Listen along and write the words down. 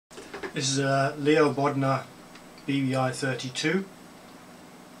This is a Leo Bodnar BBI32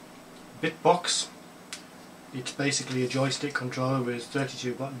 bit box. It's basically a joystick controller with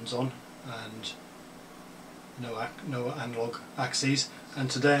 32 buttons on and no analog axes. And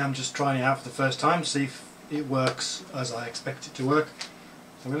today I'm just trying it out for the first time to see if it works as I expect it to work.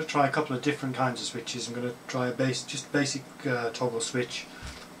 I'm going to try a couple of different kinds of switches. I'm going to try a basic toggle switch.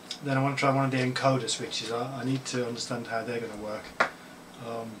 Then I want to try one of the encoder switches. I need to understand how they're going to work.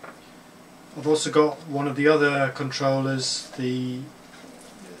 I've also got one of the other controllers, the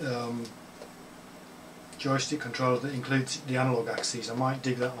joystick controller that includes the analog axes. I might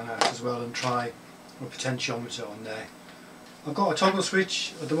dig that one out as well and try a potentiometer on there. I've got a toggle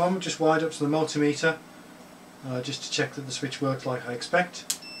switch at the moment just wired up to the multimeter just to check that the switch works like I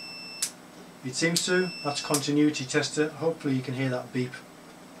expect. It seems to. That's continuity tester. Hopefully you can hear that beep.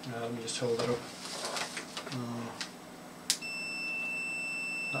 Let me just hold that up.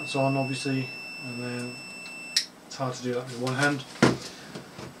 That's on obviously, and then it's hard to do that with one hand.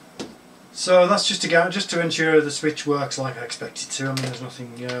 So that's just to ensure the switch works like I expect it to. I mean, there's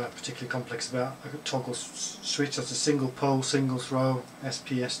nothing particularly complex about a toggle switch. That's a single pole, single throw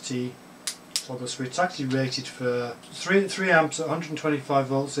SPST toggle switch. It's actually rated for 3 amps at 125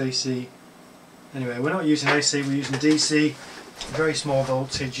 volts AC. Anyway, we're not using AC, we're using DC, very small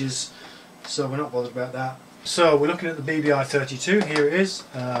voltages, so we're not bothered about that. So we're looking at the BBI32. Here it is,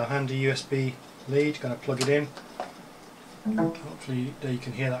 handy USB lead. Going to plug it in. Hopefully you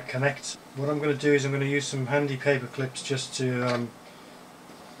can hear that connect. What I'm going to do is I'm going to use some handy paper clips just to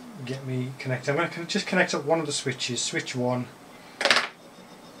get me connected. I'm going to just connect up one of the switches, switch 1,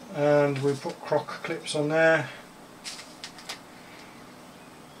 and we'll put croc clips on there.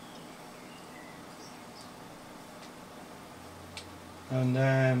 And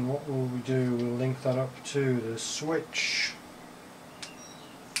then what will we do? We'll link that up to the switch.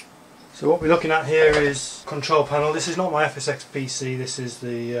 So what we're looking at here is control panel. This is not my FSX PC, this is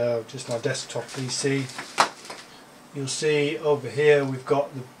the just my desktop PC. You'll see over here we've got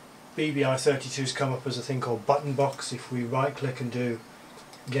the BBI32's come up as a thing called button box. If we right click and do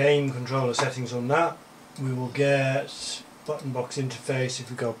game controller settings on that, we will get button box interface. If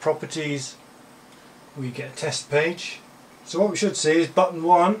we go properties, we get a test page. So what we should see is button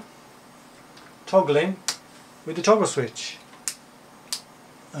 1 toggling with the toggle switch,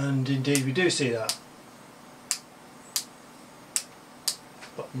 and indeed we do see that.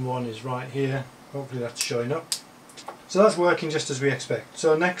 Button 1 is right here, hopefully that's showing up. So that's working just as we expect.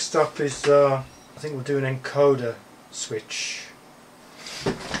 So next up is I think we'll do an encoder switch.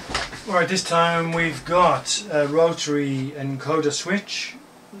 Alright, this time we've got a rotary encoder switch.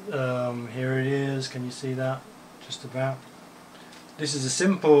 Here it is, can you see that? Just about. This is a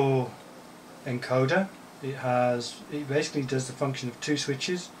simple encoder. It basically does the function of 2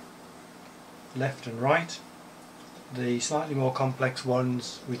 switches, left and right. The slightly more complex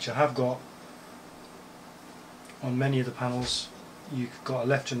ones, which I have got on many of the panels, you've got a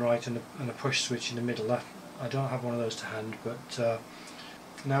left and right and a push switch in the middle. I don't have one of those to hand, but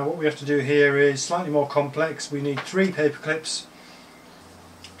now what we have to do here is slightly more complex. We need 3 paper clips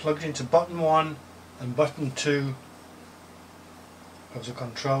plugged into button 1 and button 2 of the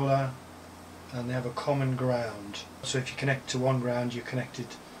controller, and they have a common ground. So if you connect to one ground, you're connected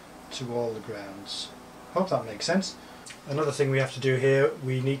to all the grounds. Hope that makes sense. Another thing we have to do here,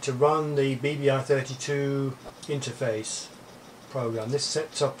 we need to run the BBI32 interface program. This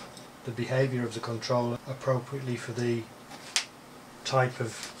sets up the behaviour of the controller appropriately for the type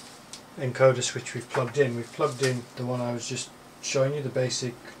of encoder switch we've plugged in. We've plugged in the one I was just showing you, the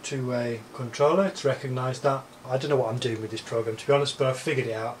basic 2-way controller. It's recognised that. I don't know what I'm doing with this program, to be honest, but I've figured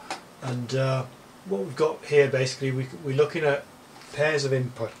it out. And what we've got here, basically, we're looking at pairs of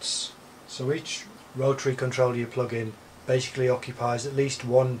inputs. So each rotary controller you plug in basically occupies at least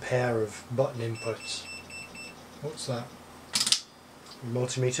 1 pair of button inputs. What's that?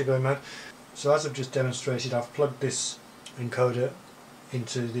 Multimeter going mad. So as I've just demonstrated, I've plugged this encoder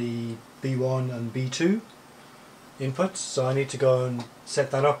into the B1 and B2 inputs, so I need to go and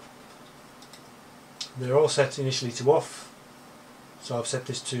set that up. They're all set initially to off, so I've set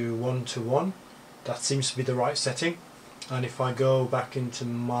this to 1 to 1. That seems to be the right setting. And if I go back into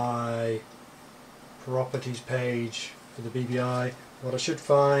my properties page for the BBI, what I should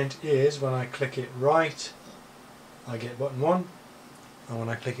find is when I click it right, I get button 1, and when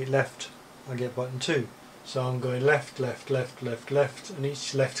I click it left, I get button 2. So I'm going left, left, left, left, left, and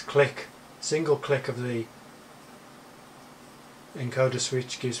each left click, single click of the encoder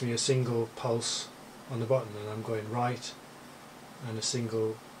switch gives me a single pulse on the button, and I'm going right, and a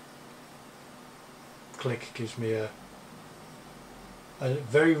single click gives me a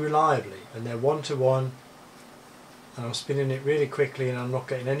very reliably, and they're 1 to 1, and I'm spinning it really quickly, and I'm not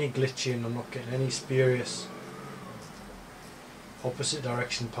getting any glitching, I'm not getting any spurious opposite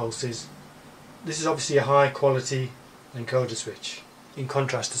direction pulses. This is obviously a high quality encoder switch, in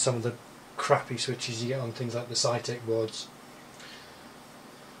contrast to some of the crappy switches you get on things like the Cytec boards.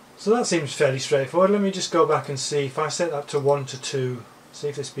 So that seems fairly straightforward. Let me just go back and see if I set that to 1 to 2, see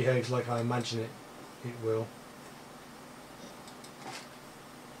if this behaves like I imagine it will.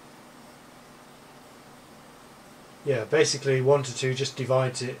 Yeah, basically 1 to 2 just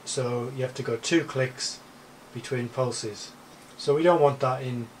divides it, so you have to go 2 clicks between pulses. So we don't want that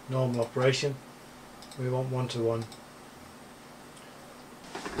in normal operation, we want 1 to 1.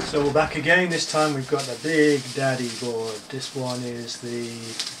 So we're back again. This time we've got the big daddy board. This one is the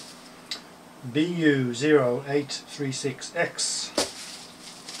BU0836X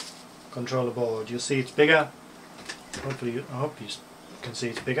controller board. You'll see it's bigger. Hopefully, I hope you can see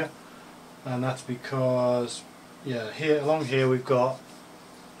it's bigger, and that's because, yeah, along here we've got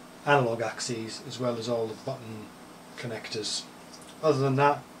analog axes as well as all the button connectors. Other than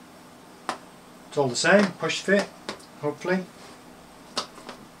that, it's all the same, push fit, hopefully.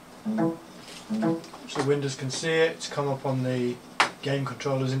 So Windows can see it, it's come up on the game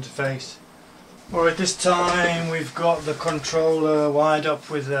controllers interface. Alright, this time we've got the controller wired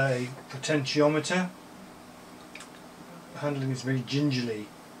up with a potentiometer. Handling this very gingerly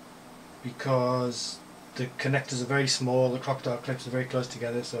because the connectors are very small, the crocodile clips are very close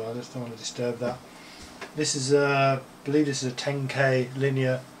together, so I just don't want to disturb that. This is I believe this is a 10K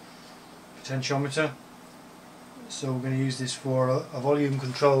linear potentiometer. So we're going to use this for a volume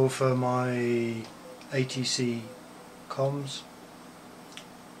control for my ATC comms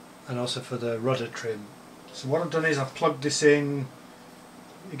and also for the rudder trim. So what I've done is I've plugged this in,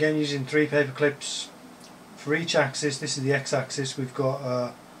 again using 3 paper clips. For each axis, this is the X-axis, we've got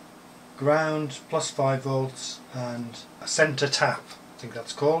a ground plus 5 volts and a centre tap, I think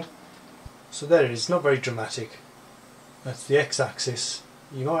that's called. So there it is, not very dramatic. That's the X-axis.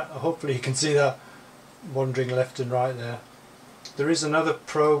 Hopefully you can see that wandering left and right there. There is another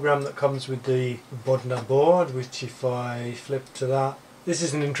program that comes with the Bodnar board, which if I flip to that, this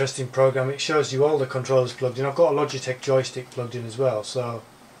is an interesting program. It shows you all the controllers plugged in. I've got a Logitech joystick plugged in as well, so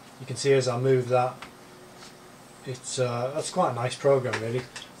you can see as I move that, that's quite a nice program really.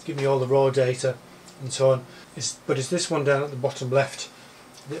 It's giving me all the raw data and so on. But it's this one down at the bottom left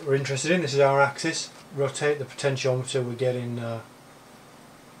that we're interested in. This is our axis. Rotate the potentiometer, we're getting the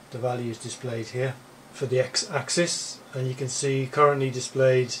values displayed here for the X-axis, and you can see currently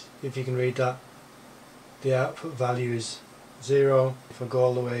displayed, if you can read that, the output value is 0. If I go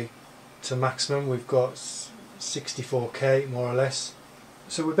all the way to maximum, we've got 64K more or less.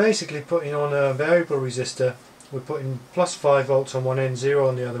 So we're basically putting on a variable resistor, we're putting plus 5 volts on one end, 0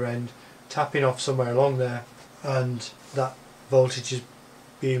 on the other end, tapping off somewhere along there, and that voltage is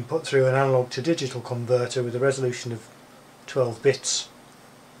being put through an analog to digital converter with a resolution of 12 bits.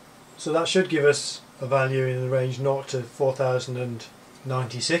 So that should give us a value in the range 0 to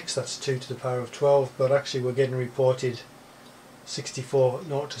 4096, that's 2 to the power of 12, but actually we're getting reported 0 to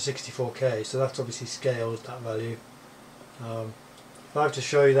 64K, so that's obviously scaled, that value. If I have to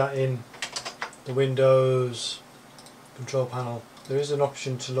show you that in the Windows control panel, there is an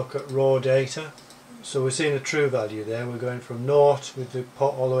option to look at raw data. So we're seeing a true value there, we're going from 0 with the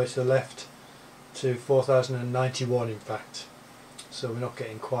pot all the way to the left to 4091 in fact. So we're not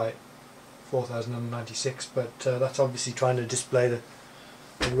getting quite 4096, but that's obviously trying to display the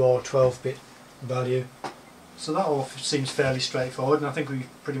raw 12-bit value. So that all seems fairly straightforward, and I think we've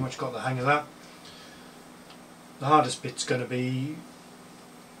pretty much got the hang of that. The hardest bit's going to be,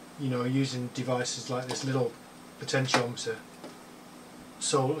 using devices like this little potentiometer.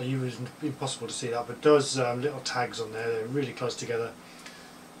 So it's impossible to see that, but it does little tags on there, they're really close together.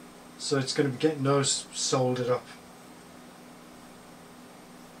 So it's going to be getting those soldered up.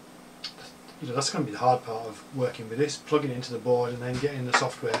 That's going to be the hard part of working with this, plugging it into the board and then getting the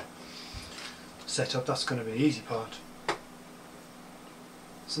software set up. That's going to be the easy part.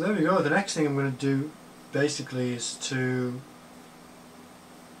 So there we go. The next thing I'm going to do basically is to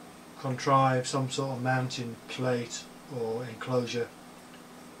contrive some sort of mounting plate or enclosure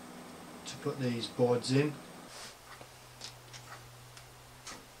to put these boards in.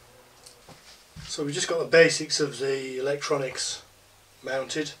 So we've just got the basics of the electronics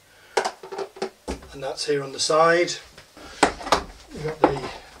mounted, and that's here on the side. We've got the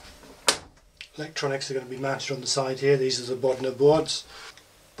electronics are going to be mounted on the side here. These are the Bodnar boards.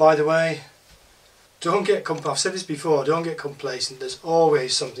 By the way, I've said this before, don't get complacent. There's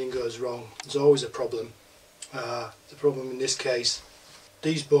always something goes wrong. There's always a problem. The problem in this case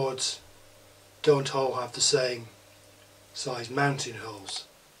these boards don't all have the same size mounting holes,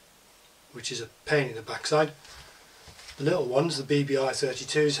 which is a pain in the backside. The little ones, the BBI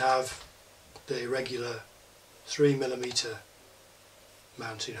 32s, have the regular 3mm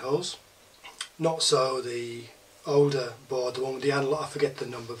mounting holes. Not so the older board, the one with the analog, I forget the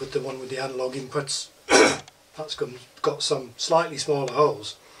number, but the one with the analog inputs, that's got some slightly smaller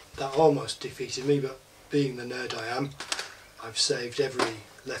holes. That almost defeated me, but being the nerd I am, I've saved every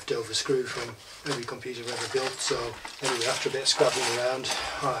leftover screw from every computer I've ever built. So anyway, after a bit of scrabbling around,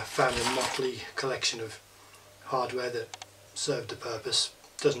 I found a motley collection of hardware that served the purpose.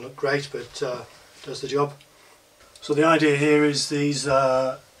 Doesn't look great, but does the job. So the idea here is these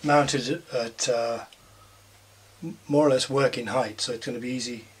are mounted at more or less working height, so it's going to be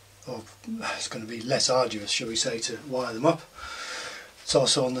easy, or it's going to be less arduous, shall we say, to wire them up. It's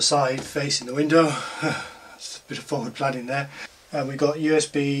also on the side facing the window. It's a bit of forward planning there. And we've got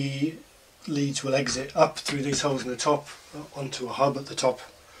USB leads will exit up through these holes in the top onto a hub at the top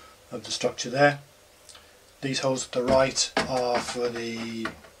of the structure there. These holes at the right are for the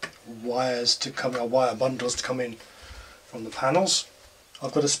wires to come, or wire bundles to come in from the panels.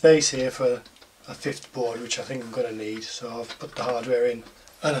 I've got a space here for a fifth board, which I think I'm going to need, so I've put the hardware in,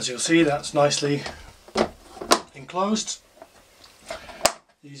 and as you'll see, that's nicely enclosed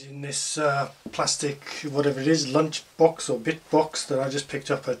using this plastic, whatever it is, lunch box or bit box that I just picked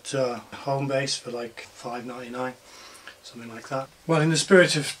up at Home Base for like $5.99, something like that. Well, in the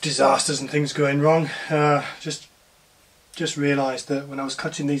spirit of disasters and things going wrong, just realised that when I was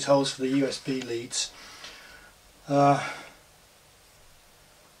cutting these holes for the USB leads, I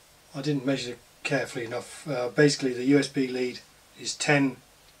didn't measure carefully enough. Basically the USB lead is 10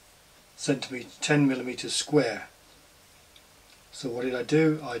 millimeters square. So what did I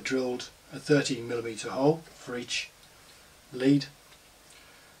do? I drilled a 13mm hole for each lead,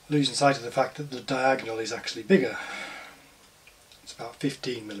 losing sight of the fact that the diagonal is actually bigger. It's about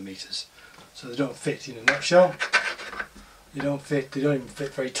 15mm. So they don't fit, in a nutshell. They don't even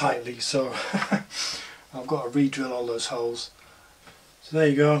fit very tightly, so I've got to re-drill all those holes. So there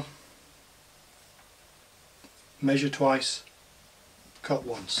you go. Measure twice, cut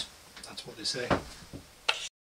once. That's what they say.